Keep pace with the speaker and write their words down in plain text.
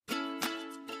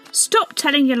Stop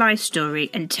telling your life story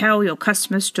and tell your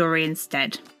customer's story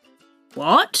instead.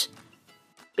 What?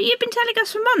 But you've been telling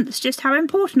us for months just how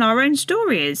important our own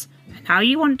story is, and how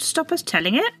you want to stop us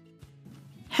telling it?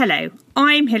 Hello,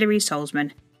 I'm Hilary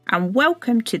Solzman, and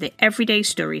welcome to the Everyday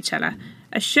Storyteller,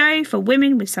 a show for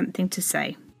women with something to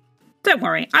say. Don't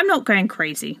worry, I'm not going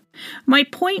crazy. My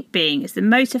point being is the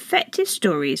most effective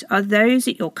stories are those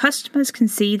that your customers can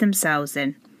see themselves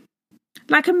in.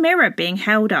 Like a mirror being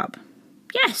held up.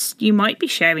 Yes, you might be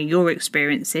sharing your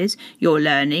experiences, your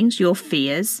learnings, your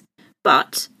fears,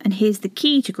 but, and here's the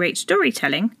key to great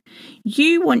storytelling,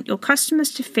 you want your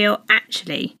customers to feel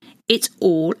actually it's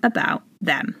all about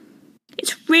them.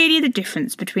 It's really the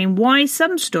difference between why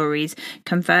some stories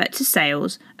convert to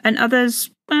sales and others,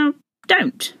 well,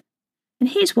 don't. And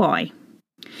here's why.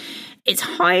 It's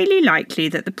highly likely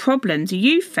that the problems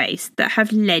you face that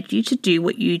have led you to do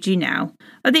what you do now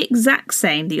are the exact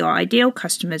same that your ideal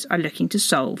customers are looking to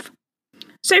solve.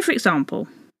 So, for example,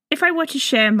 if I were to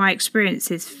share my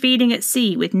experiences feeling at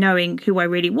sea with knowing who I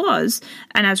really was,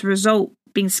 and as a result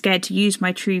being scared to use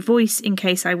my true voice in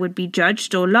case I would be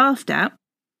judged or laughed at,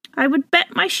 I would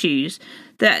bet my shoes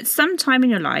that at some time in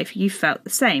your life you felt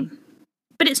the same.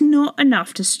 But it's not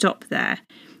enough to stop there.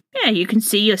 Yeah, you can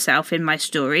see yourself in my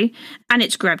story, and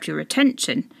it's grabbed your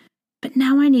attention. But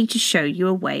now I need to show you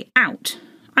a way out.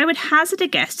 I would hazard a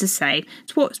guess to say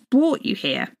it's what's brought you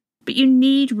here, but you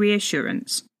need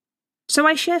reassurance. So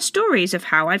I share stories of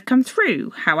how I've come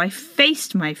through, how I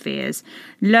faced my fears,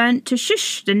 learnt to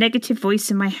shush the negative voice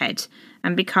in my head,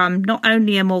 and become not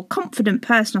only a more confident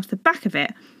person off the back of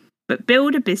it, but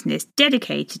build a business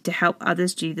dedicated to help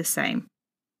others do the same.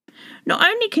 Not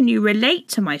only can you relate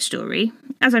to my story,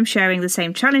 as I'm sharing the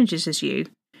same challenges as you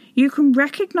can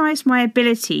recognise my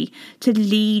ability to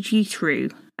lead you through,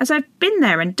 as I've been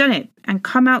there and done it and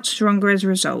come out stronger as a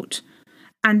result.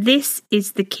 And this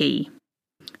is the key.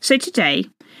 So today,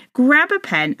 grab a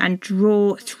pen and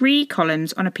draw 3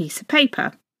 columns on a piece of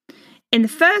paper. In the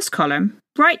first column,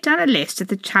 write down a list of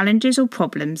the challenges or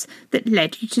problems that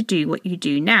led you to do what you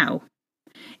do now.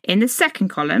 In the second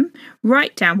column,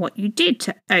 write down what you did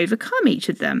to overcome each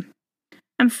of them.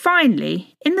 And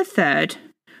finally, in the third,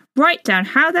 write down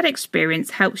how that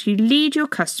experience helps you lead your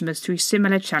customers through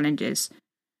similar challenges.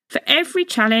 For every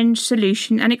challenge,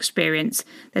 solution, and experience,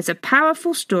 there's a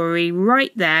powerful story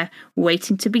right there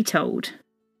waiting to be told.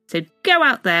 So go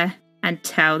out there and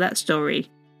tell that story.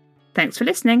 Thanks for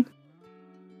listening.